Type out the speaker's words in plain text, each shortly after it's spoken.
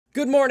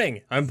Good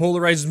morning, I'm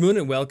PolarizedMoon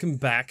and welcome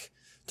back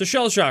to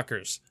Shell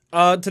Shockers.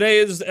 Today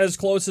is as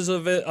close as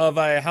of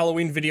a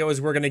Halloween video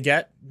as we're gonna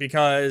get,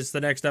 because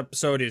the next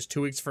episode is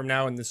 2 weeks from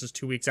now and this is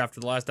 2 weeks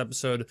after the last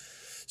episode.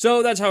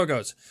 So that's how it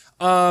goes.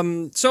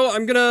 So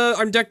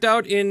I'm decked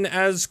out in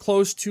as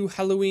close to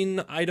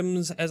Halloween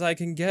items as I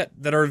can get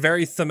that are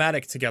very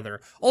thematic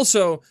together.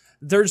 Also,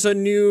 there's a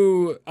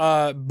new,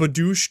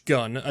 Badoosh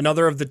gun,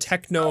 another of the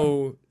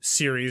Techno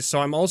series, so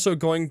I'm also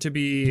going to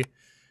be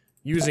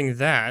using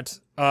that,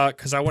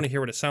 because I want to hear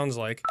what it sounds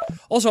like.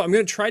 Also, I'm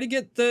gonna try to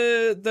get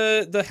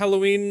the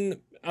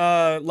Halloween,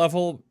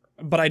 level,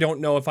 but I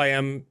don't know if I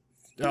am.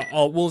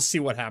 We'll see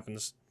what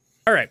happens.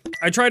 Alright,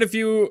 I tried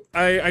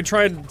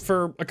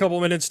for a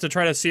couple minutes to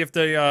try to see if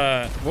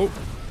to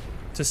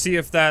see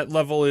if that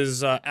level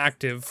is,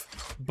 active,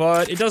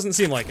 but it doesn't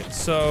seem like it,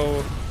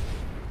 so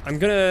I'm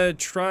gonna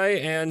try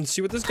and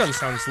see what this gun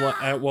sounds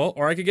like. Well,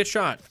 or I could get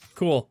shot.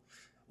 Cool.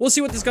 We'll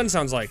see what this gun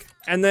sounds like.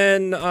 And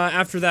then,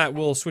 after that,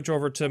 we'll switch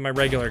over to my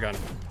regular gun.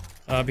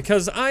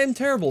 Because I'm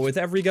terrible with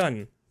every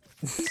gun.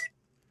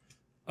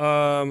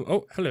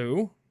 Oh,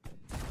 hello.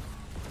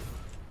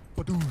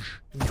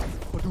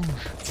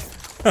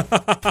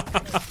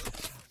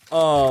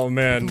 Oh,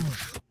 man.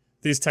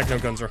 These techno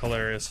guns are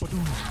hilarious.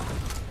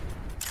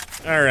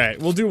 Alright,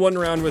 we'll do one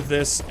round with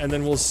this, and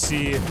then we'll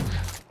see...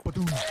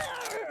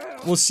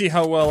 We'll see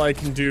how well I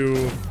can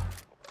do...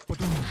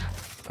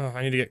 Oh,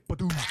 I need to get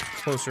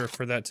closer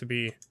for that to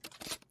be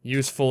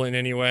useful in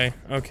any way.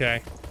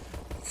 Okay.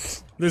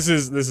 This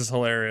is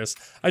hilarious.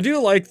 I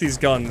do like these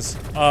guns.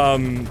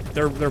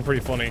 They're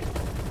pretty funny.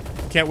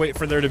 Can't wait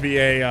for there to be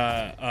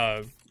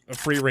a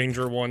free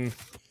ranger one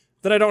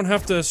that I don't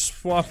have to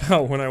swap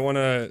out when I want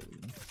to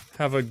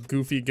have a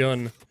goofy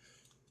gun.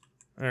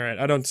 Alright,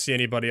 I don't see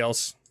anybody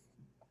else.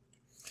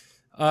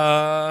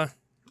 Alright,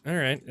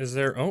 is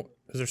there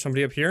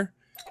somebody up here?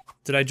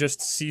 Did I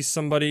just see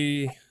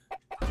somebody...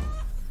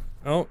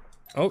 Oh,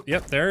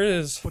 yep, there it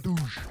is.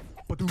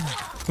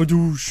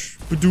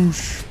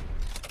 Badoosh.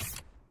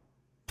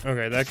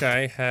 Okay, that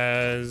guy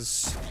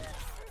has...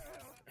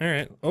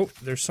 Alright, oh,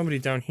 there's somebody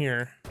down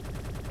here.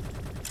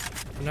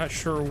 I'm not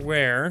sure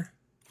where.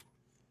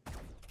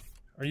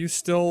 Are you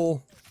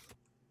still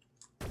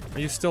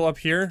up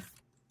here?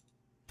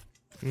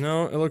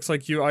 No, it looks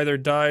like you either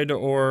died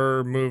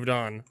or moved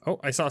on.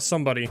 Oh, I saw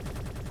somebody.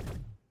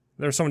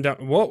 There's someone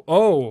down- Whoa,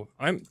 oh,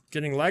 I'm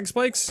getting lag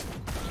spikes?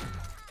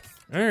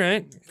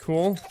 Alright,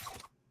 cool.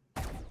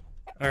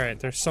 Alright,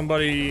 there's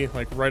somebody,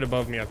 like, right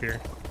above me up here.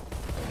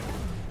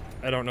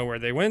 I don't know where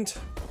they went.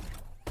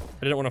 I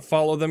didn't want to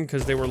follow them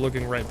because they were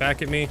looking right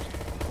back at me.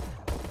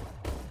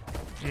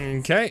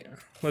 Okay,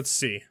 let's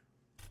see.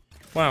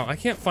 Wow, I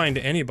can't find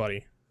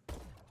anybody.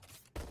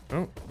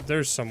 Oh,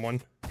 there's someone.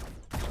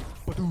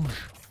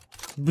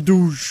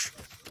 Badoosh.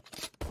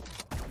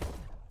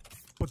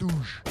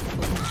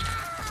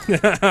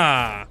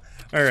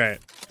 Alright.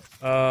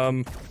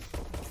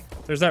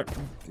 There's that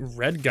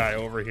red guy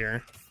over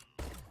here.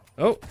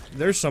 Oh,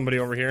 there's somebody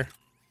over here.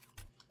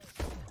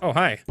 Oh,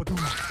 hi.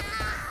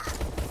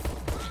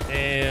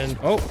 And,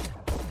 oh.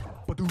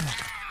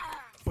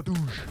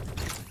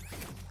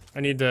 I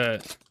need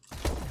to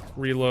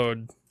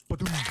reload.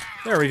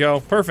 There we go.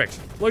 Perfect.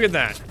 Look at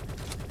that.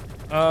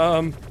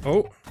 Oh.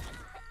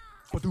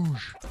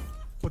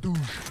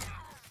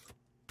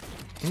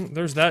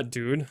 There's that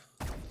dude.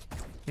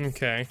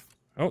 Okay.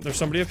 Oh, there's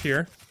somebody up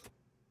here.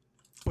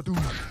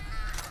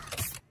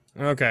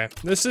 Okay,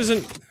 this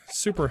isn't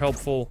super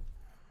helpful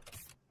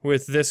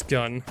with this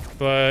gun,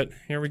 but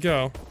here we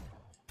go.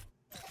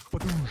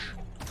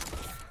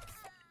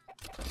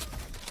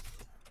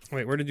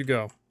 Wait, where did you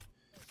go?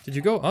 Did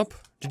you go up?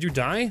 Did you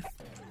die?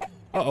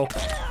 Uh-oh.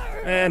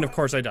 And of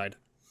course I died.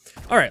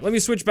 Alright, let me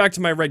switch back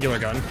to my regular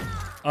gun.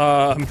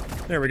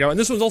 There we go. And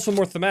this one's also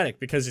more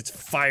thematic because it's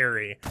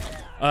fiery.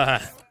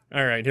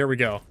 Alright, here we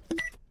go.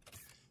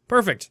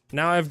 Perfect.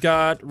 Now I've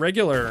got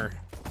regular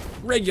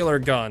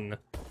gun.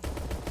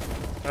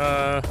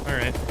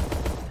 Alright.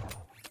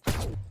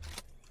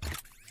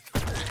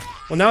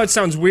 Well, now it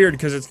sounds weird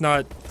because it's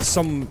not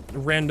some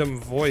random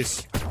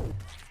voice.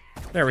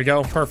 There we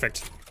go.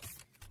 Perfect.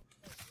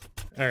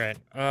 Alright.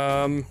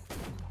 Oh.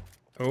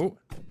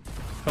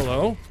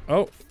 Hello?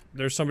 Oh,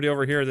 there's somebody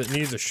over here that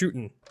needs a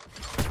shooting.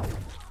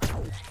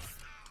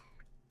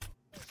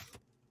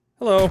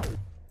 Hello.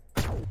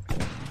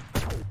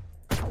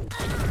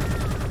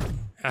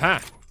 Haha.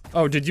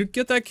 Oh, did you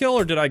get that kill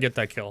or did I get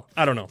that kill?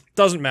 I don't know.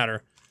 Doesn't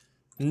matter.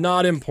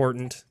 Not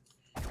important.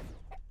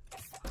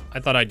 I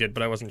thought I did,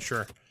 but I wasn't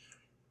sure.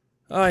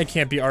 I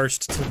can't be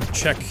arsed to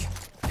check.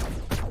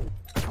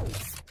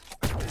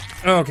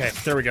 Okay,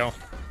 there we go.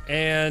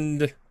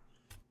 And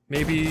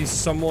maybe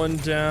someone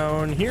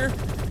down here?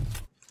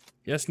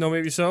 Yes, no,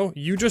 maybe so.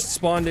 You just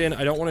spawned in.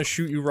 I don't want to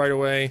shoot you right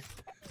away.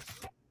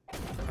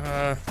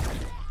 I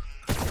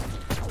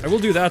will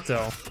do that,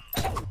 though.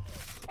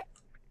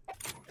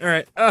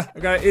 Alright. I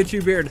got an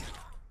itchy beard.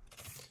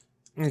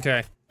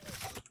 Okay.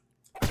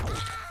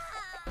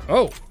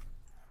 Oh!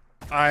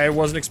 I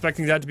wasn't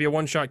expecting that to be a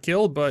one-shot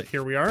kill, but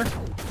here we are.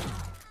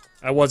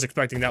 I was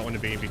expecting that one to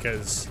be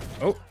because...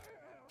 Oh.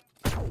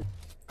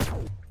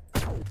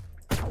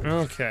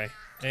 Okay.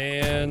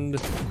 And...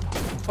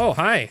 Oh,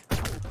 hi.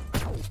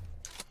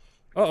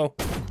 Uh-oh.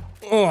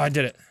 Oh, I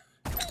did it.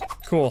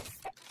 Cool.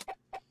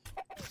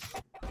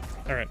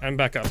 Alright, I'm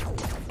back up.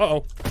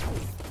 Uh-oh.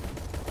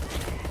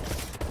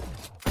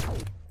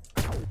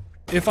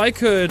 If I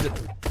could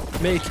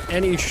make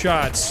any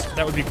shots,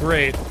 that would be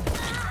great.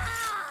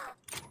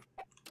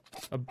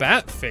 A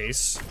bat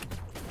face?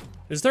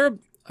 Is there a...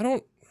 I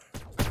don't...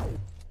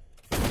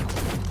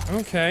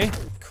 Okay,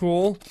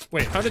 cool.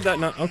 Wait, how did that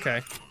not...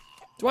 Okay.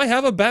 Do I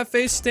have a bat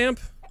face stamp?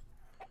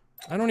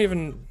 I don't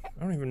even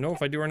know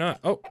if I do or not.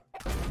 Oh,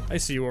 I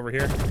see you over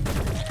here.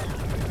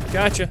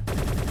 Gotcha.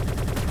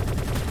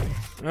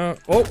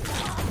 Oh,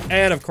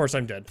 and of course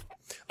I'm dead.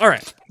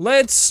 Alright,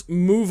 let's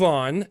move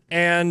on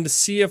and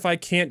see if I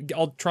can't...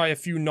 I'll try a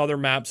few other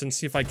maps and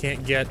see if I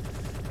can't get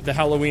the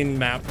Halloween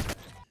map.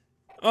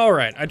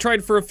 Alright, I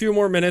tried for a few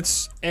more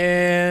minutes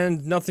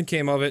and nothing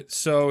came of it,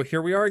 so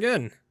here we are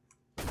again.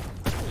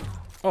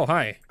 Oh,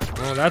 hi.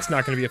 Well, that's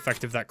not going to be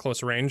effective that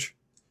close range.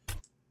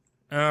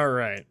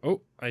 Alright.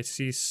 Oh, I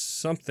see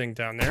something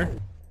down there.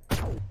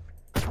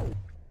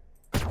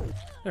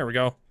 There we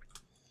go.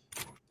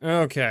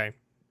 Okay.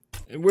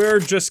 We're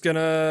just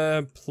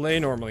gonna play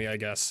normally, I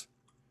guess.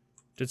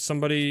 Did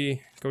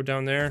somebody go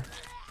down there?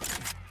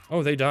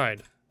 Oh, they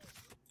died.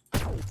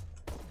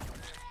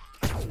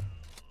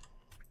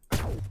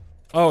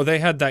 Oh, they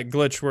had that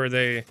glitch where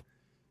they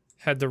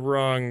had the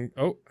wrong...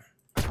 Oh.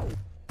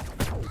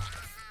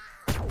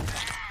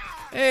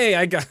 Hey,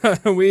 I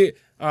got... we...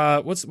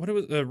 what was...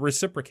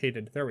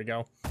 reciprocated. There we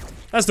go.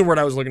 That's the word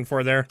I was looking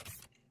for there.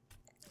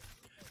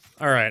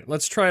 Alright,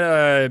 let's try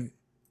to...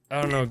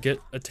 I don't know, get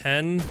a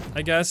 10,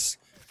 I guess?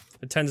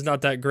 A 10's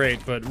not that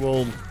great, but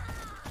we'll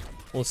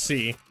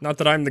see. Not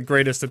that I'm the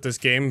greatest at this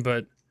game,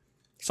 but...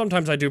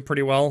 sometimes I do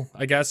pretty well,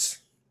 I guess.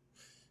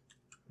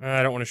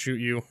 I don't want to shoot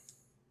you.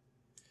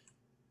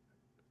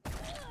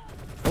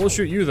 I will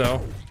shoot you,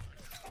 though.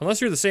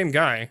 Unless you're the same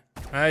guy.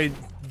 I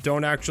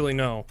don't actually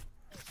know.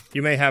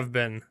 You may have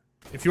been.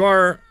 If you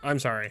are, I'm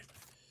sorry.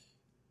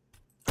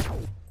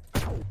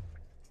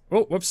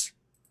 Oh, whoops.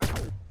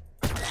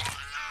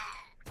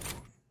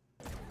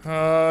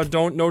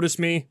 Don't notice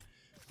me.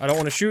 I don't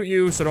want to shoot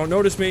you, so don't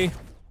notice me.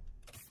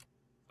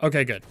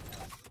 Okay, good.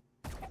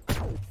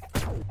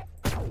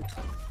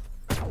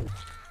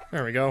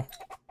 There we go.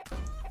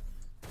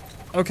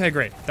 Okay,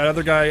 great. That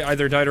other guy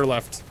either died or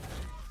left.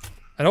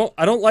 I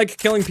don't like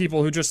killing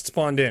people who just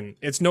spawned in.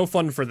 It's no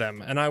fun for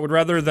them, and I would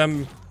rather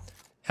them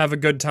have a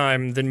good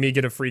time than me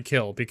get a free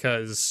kill,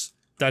 because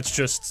that's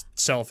just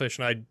selfish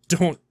and I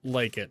don't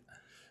like it.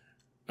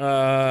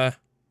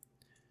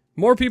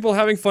 More people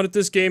having fun at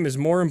this game is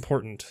more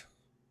important.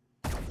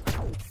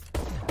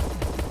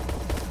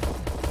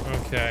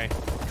 Okay.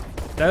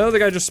 That other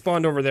guy just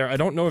spawned over there. I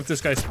don't know if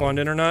this guy spawned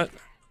in or not.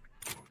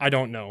 I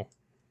don't know.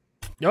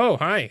 Oh,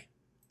 hi.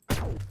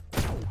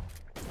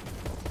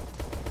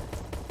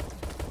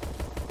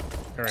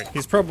 Alright,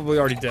 he's probably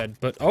already dead,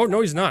 but... Oh,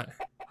 no, he's not.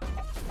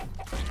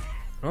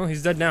 Oh,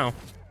 he's dead now.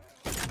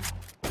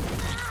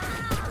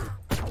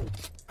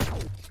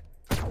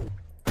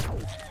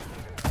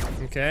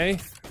 Okay.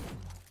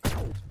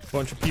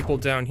 Bunch of people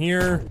down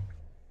here.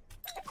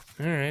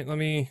 Alright, let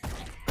me...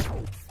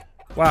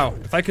 Wow,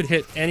 if I could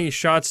hit any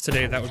shots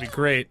today, that would be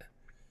great.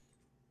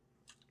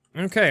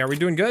 Okay, are we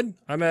doing good?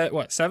 I'm at,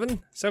 what,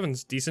 7?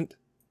 7's decent.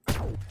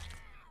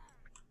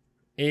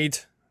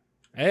 8.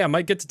 Hey, I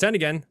might get to 10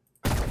 again.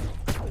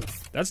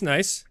 That's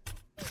nice.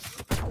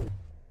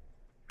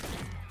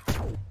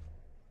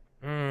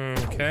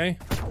 Okay.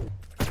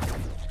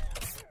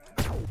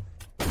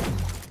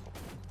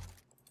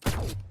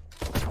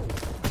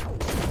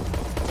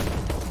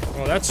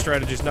 Well, that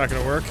strategy's not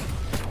gonna work.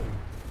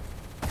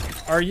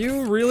 Are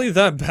you really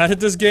that bad at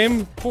this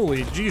game?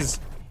 Holy jeez.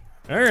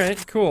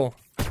 Alright, cool.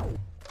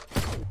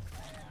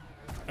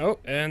 Oh,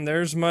 and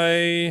there's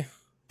my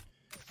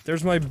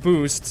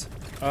boost.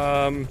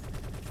 I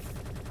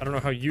don't know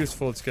how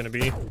useful it's gonna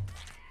be.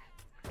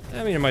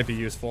 I mean, it might be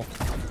useful.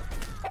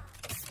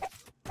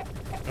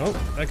 Oh,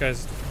 that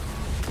guy's...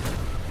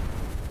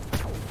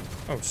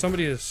 Oh,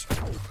 somebody is...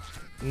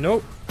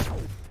 Nope.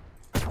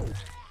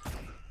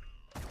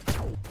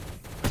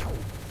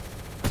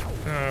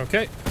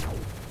 Okay.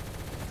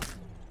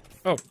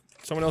 Oh,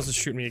 someone else is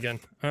shooting me again.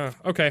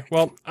 Okay,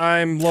 well,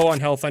 I'm low on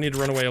health. I need to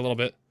run away a little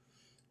bit.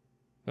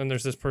 Then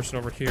there's this person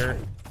over here.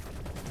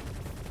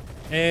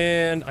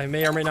 And I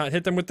may or may not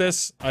hit them with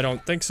this. I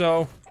don't think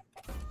so.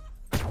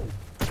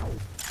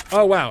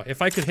 Oh, wow.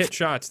 If I could hit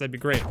shots, that'd be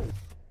great.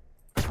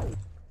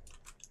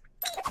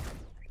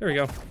 There we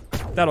go.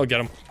 That'll get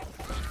him.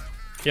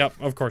 Yep,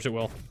 of course it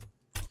will.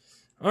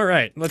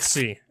 Alright, let's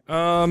see.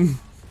 Whoa.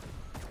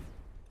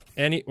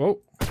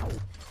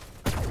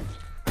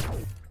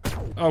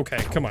 Okay,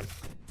 come on.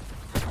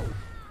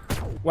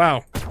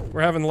 Wow.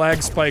 We're having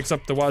lag spikes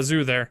up the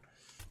wazoo there.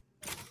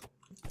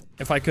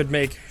 If I could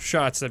make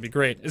shots, that'd be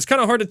great. It's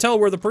kind of hard to tell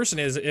where the person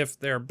is if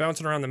they're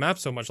bouncing around the map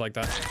so much like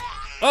that.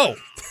 Oh!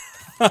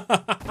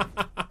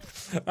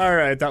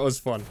 Alright, that was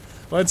fun.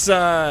 Let's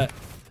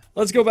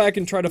go back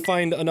and try to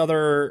find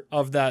another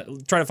of that,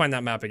 try to find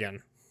that map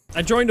again.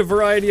 I joined a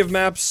variety of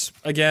maps,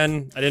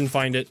 again, I didn't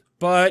find it,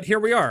 but here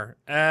we are,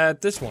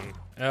 at this one.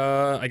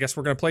 I guess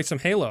we're gonna play some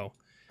Halo,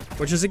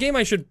 which is a game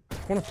I should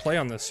want to play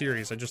on this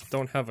series, I just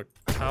don't have a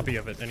copy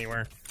of it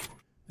anywhere. At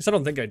least I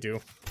don't think I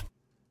do.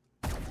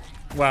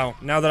 Wow,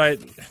 now that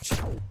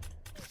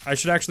I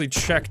should actually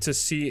check to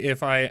see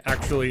if I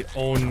actually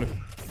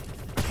own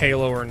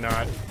Halo or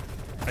not.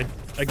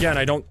 Again,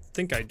 I don't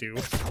think I do.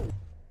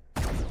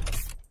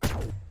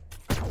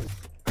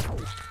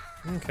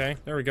 Okay,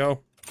 there we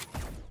go.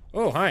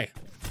 Oh, hi.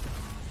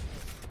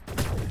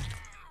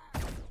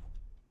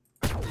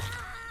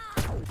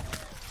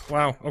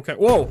 Wow, okay.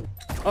 Whoa!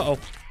 Uh-oh.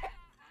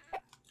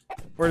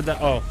 Where did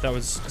that— oh, that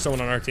was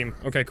someone on our team.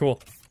 Okay,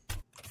 cool.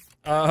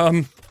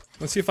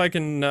 Let's see if I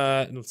can,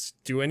 let's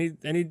do any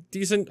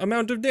decent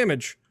amount of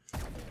damage.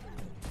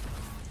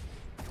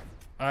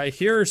 I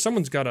hear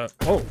someone's got a—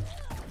 oh.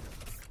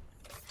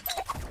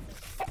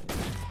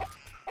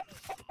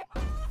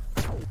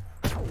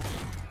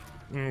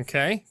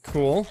 Okay,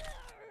 cool.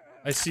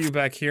 I see you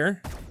back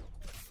here.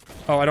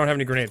 Oh, I don't have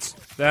any grenades.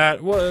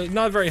 That was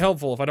not very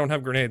helpful if I don't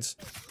have grenades.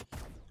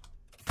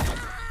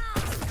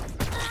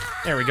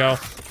 There we go.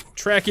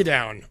 Track you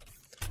down.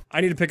 I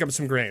need to pick up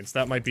some grenades.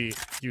 That might be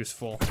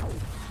useful.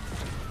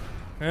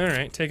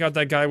 Alright, take out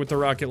that guy with the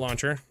rocket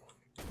launcher.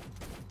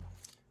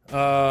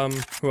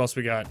 Who else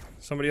we got?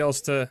 Somebody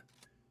else to—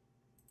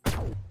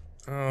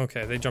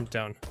 okay, they jumped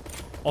down.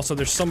 Also,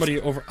 there's somebody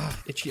over— ah,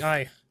 itchy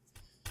eye.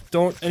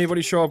 Don't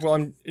anybody show up while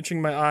I'm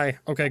itching my eye.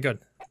 Okay, good.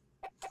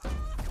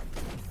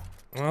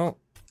 Well.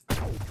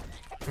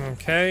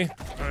 Okay.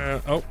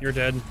 Oh, you're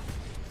dead.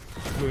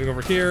 Moving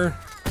over here.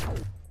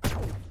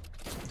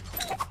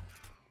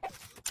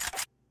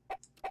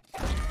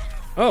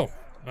 Oh,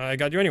 I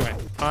got you anyway.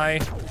 Hi.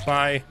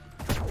 Bye.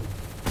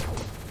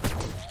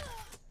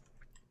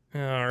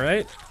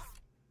 Alright.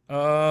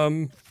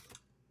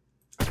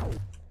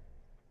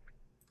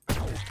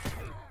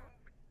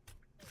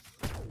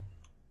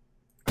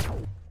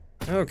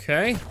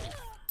 Okay.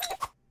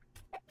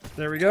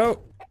 There we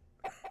go.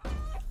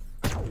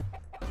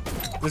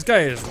 This guy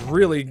is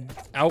really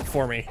out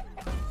for me.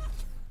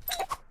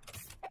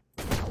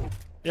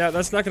 Yeah,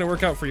 that's not gonna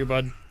work out for you,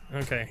 bud.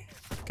 Okay.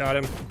 Got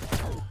him.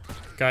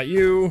 Got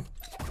you.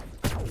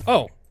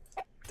 Oh.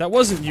 That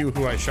wasn't you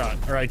who I shot,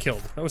 or I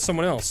killed. That was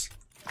someone else.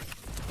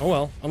 Oh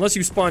well. Unless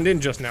you spawned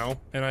in just now,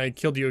 and I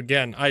killed you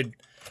again.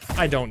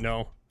 I don't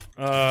know.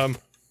 Oh,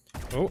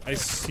 I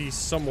see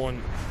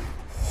someone.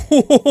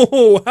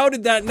 Oh, how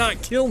did that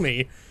not kill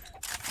me?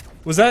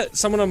 Was that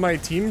someone on my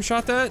team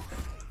shot that?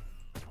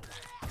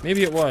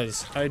 Maybe it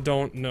was. I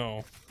don't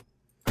know.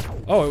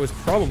 Oh, it was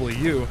probably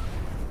you.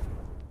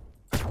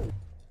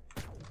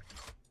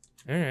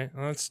 Alright,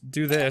 let's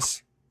do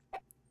this.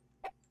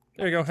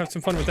 There you go, have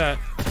some fun with that.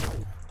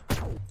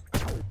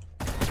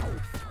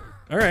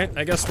 Alright,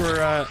 I guess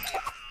we're,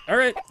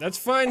 alright, that's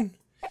fine.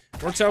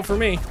 Works out for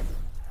me.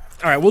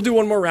 Alright, we'll do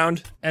one more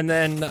round, and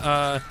then,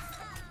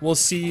 we'll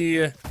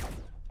see.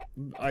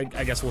 I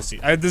guess we'll see.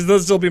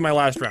 This will be my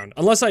last round.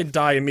 Unless I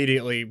die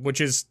immediately,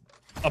 which is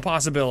a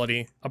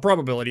possibility. A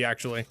probability,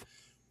 actually.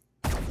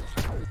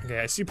 Okay,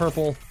 I see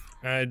purple.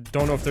 I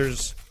don't know if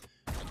there's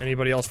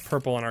anybody else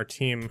purple on our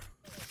team.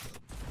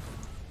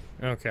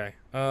 Okay.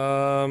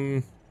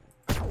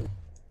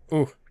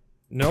 Ooh.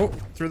 No?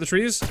 Through the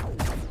trees?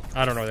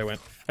 I don't know where they went.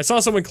 I saw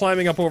someone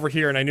climbing up over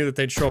here, and I knew that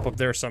they'd show up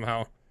there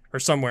somehow. Or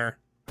somewhere.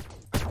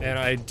 And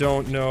I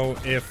don't know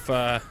if,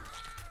 uh-oh.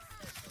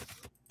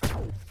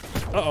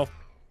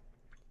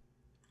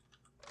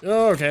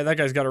 Oh, okay, that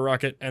guy's got a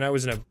rocket, and I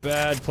was in a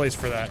bad place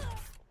for that.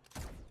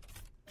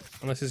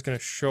 Unless he's gonna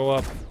show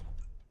up.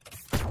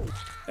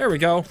 There we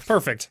go.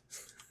 Perfect.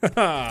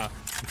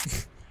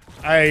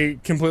 I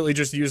completely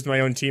just used my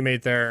own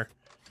teammate there.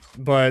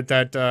 But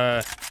that,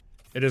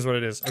 it is what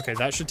it is. Okay,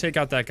 that should take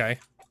out that guy.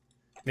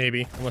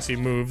 Maybe, unless he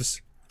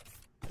moves.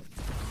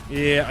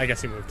 Yeah, I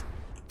guess he moved.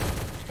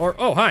 Or,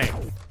 oh, hi.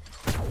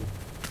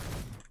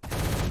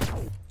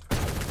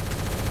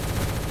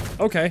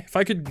 Okay, if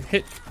I could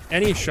hit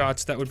any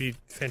shots, that would be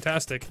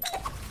fantastic.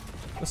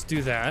 Let's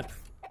do that.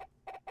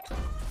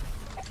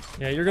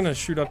 Yeah, you're gonna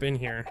shoot up in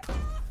here.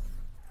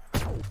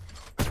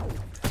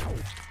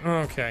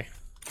 Okay.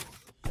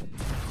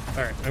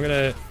 Alright, I'm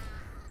gonna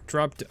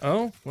drop—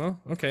 oh, well,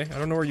 okay. I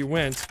don't know where you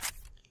went.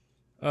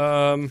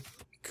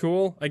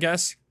 Cool, I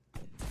guess.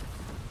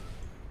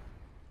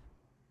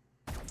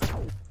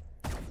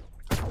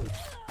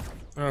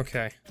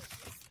 Okay.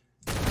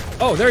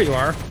 Oh, there you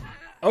are.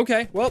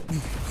 Okay, well,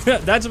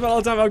 that's about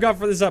all the time I've got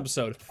for this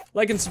episode.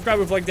 Like and subscribe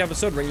if you liked the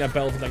episode, ring that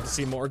bell if you'd like to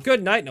see more.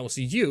 Good night, and I will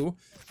see you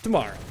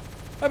tomorrow.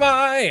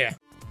 Bye-bye!